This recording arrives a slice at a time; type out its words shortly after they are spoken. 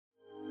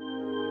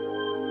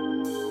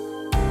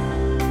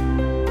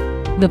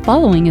The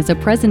following is a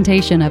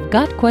presentation of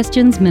Got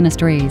Questions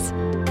Ministries.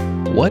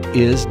 What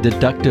is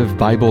deductive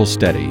Bible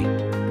study?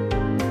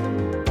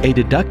 A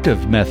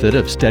deductive method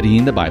of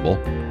studying the Bible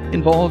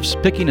involves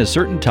picking a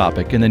certain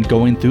topic and then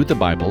going through the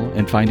Bible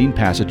and finding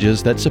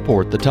passages that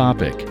support the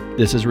topic.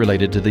 This is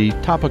related to the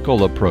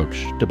topical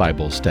approach to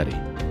Bible study.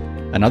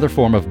 Another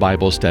form of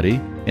Bible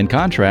study, in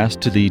contrast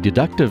to the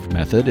deductive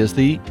method, is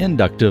the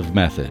inductive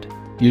method.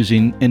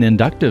 Using an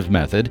inductive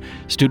method,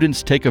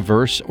 students take a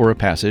verse or a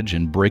passage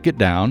and break it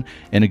down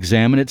and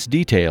examine its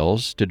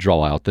details to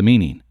draw out the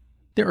meaning.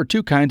 There are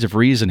two kinds of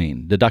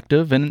reasoning,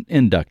 deductive and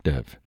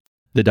inductive.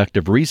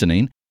 Deductive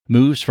reasoning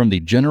moves from the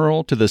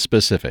general to the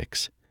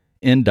specifics.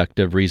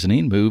 Inductive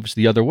reasoning moves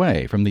the other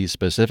way, from the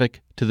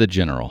specific to the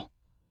general.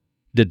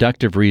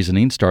 Deductive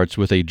reasoning starts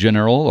with a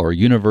general or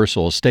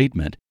universal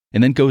statement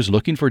and then goes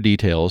looking for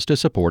details to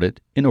support it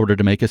in order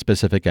to make a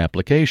specific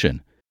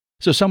application.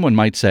 So someone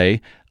might say,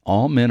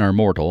 all men are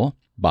mortal,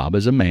 Bob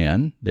is a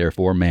man,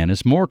 therefore man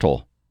is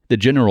mortal. The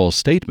general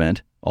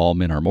statement, all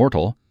men are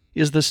mortal,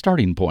 is the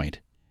starting point,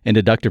 and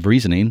deductive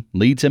reasoning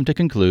leads him to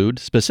conclude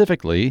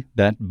specifically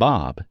that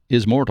Bob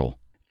is mortal.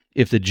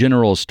 If the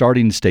general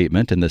starting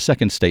statement and the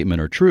second statement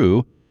are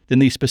true, then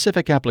the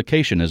specific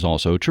application is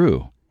also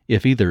true.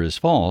 If either is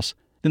false,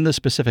 then the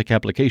specific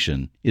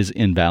application is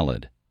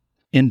invalid.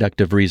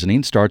 Inductive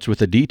reasoning starts with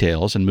the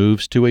details and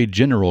moves to a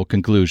general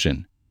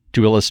conclusion.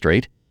 To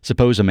illustrate,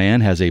 suppose a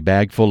man has a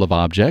bag full of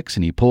objects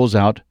and he pulls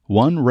out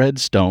one red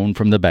stone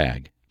from the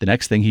bag. The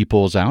next thing he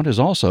pulls out is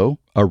also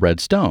a red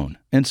stone,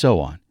 and so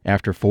on.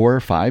 After 4 or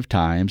 5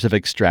 times of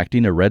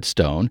extracting a red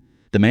stone,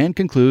 the man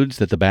concludes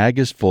that the bag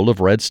is full of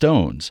red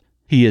stones.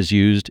 He has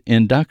used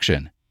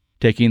induction,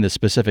 taking the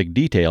specific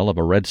detail of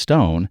a red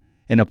stone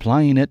and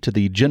applying it to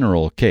the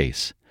general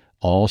case.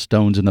 All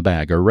stones in the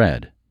bag are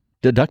red.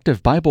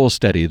 Deductive Bible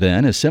study,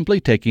 then, is simply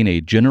taking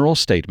a general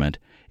statement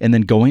and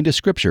then going to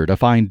Scripture to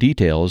find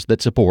details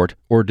that support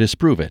or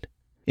disprove it.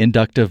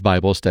 Inductive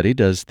Bible study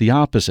does the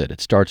opposite. It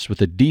starts with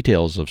the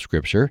details of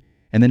Scripture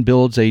and then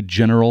builds a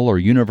general or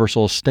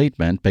universal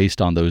statement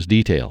based on those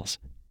details.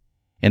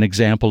 An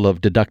example of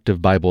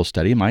deductive Bible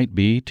study might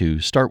be to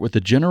start with the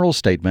general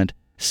statement,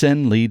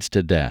 sin leads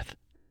to death.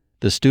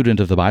 The student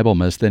of the Bible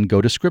must then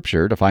go to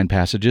Scripture to find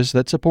passages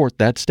that support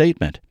that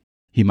statement.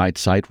 He might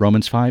cite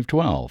Romans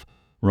 5:12,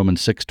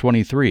 Romans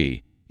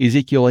 6:23,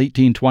 Ezekiel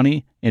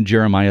 18:20, and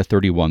Jeremiah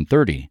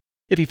 31:30.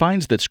 If he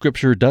finds that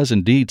Scripture does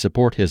indeed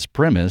support his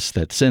premise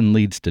that sin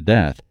leads to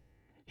death,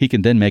 he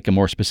can then make a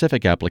more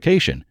specific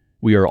application.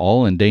 We are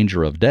all in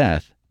danger of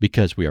death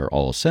because we are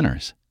all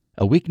sinners.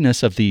 A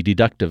weakness of the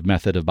deductive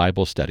method of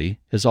Bible study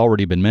has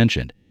already been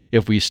mentioned.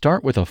 If we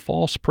start with a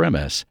false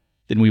premise,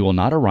 then we will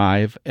not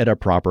arrive at a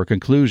proper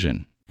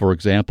conclusion. For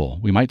example,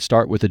 we might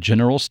start with a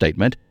general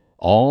statement,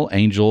 all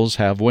angels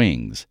have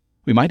wings.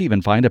 We might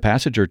even find a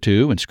passage or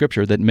two in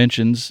Scripture that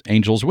mentions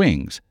angels'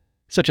 wings,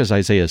 such as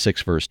Isaiah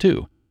 6 verse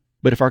 2.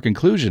 But if our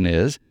conclusion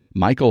is,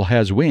 Michael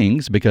has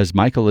wings because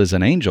Michael is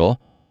an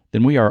angel,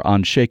 then we are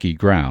on shaky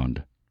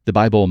ground. The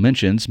Bible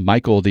mentions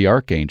Michael the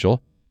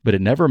archangel, but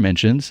it never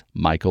mentions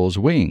Michael's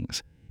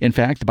wings. In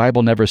fact, the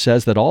Bible never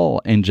says that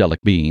all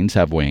angelic beings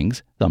have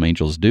wings. Some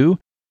angels do,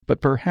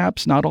 but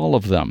perhaps not all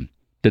of them.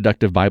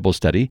 Deductive Bible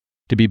study,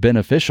 to be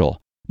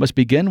beneficial, must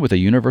begin with a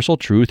universal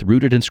truth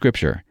rooted in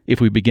Scripture.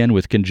 If we begin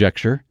with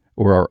conjecture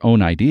or our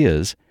own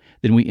ideas,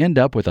 then we end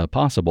up with a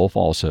possible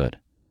falsehood.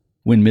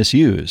 When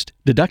misused,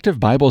 deductive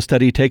Bible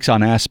study takes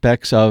on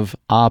aspects of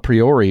a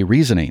priori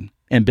reasoning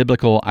and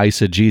biblical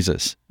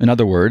eisegesis. In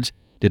other words,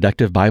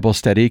 deductive Bible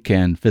study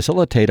can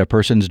facilitate a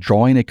person's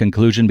drawing a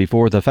conclusion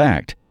before the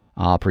fact,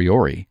 a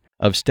priori,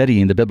 of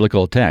studying the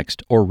biblical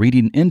text or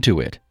reading into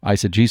it,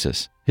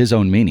 eisegesis, his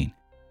own meaning.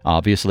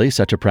 Obviously,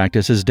 such a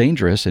practice is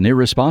dangerous and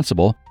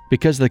irresponsible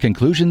because the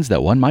conclusions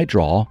that one might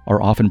draw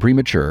are often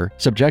premature,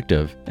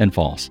 subjective, and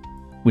false.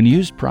 When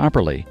used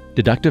properly,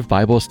 deductive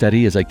Bible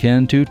study is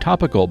akin to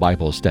topical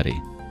Bible study.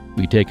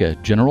 We take a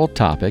general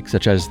topic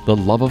such as the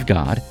love of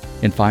God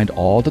and find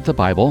all that the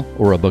Bible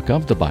or a book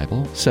of the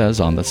Bible says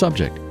on the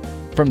subject.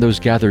 From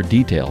those gathered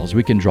details,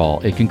 we can draw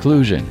a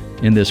conclusion.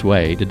 In this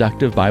way,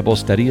 deductive Bible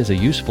study is a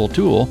useful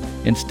tool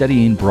in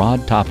studying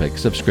broad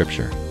topics of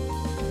Scripture.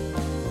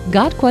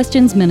 Got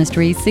Questions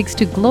Ministry seeks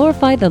to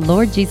glorify the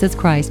Lord Jesus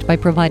Christ by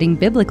providing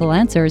biblical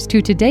answers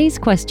to today's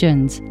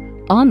questions.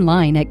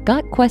 Online at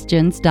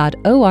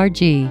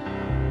gotquestions.org.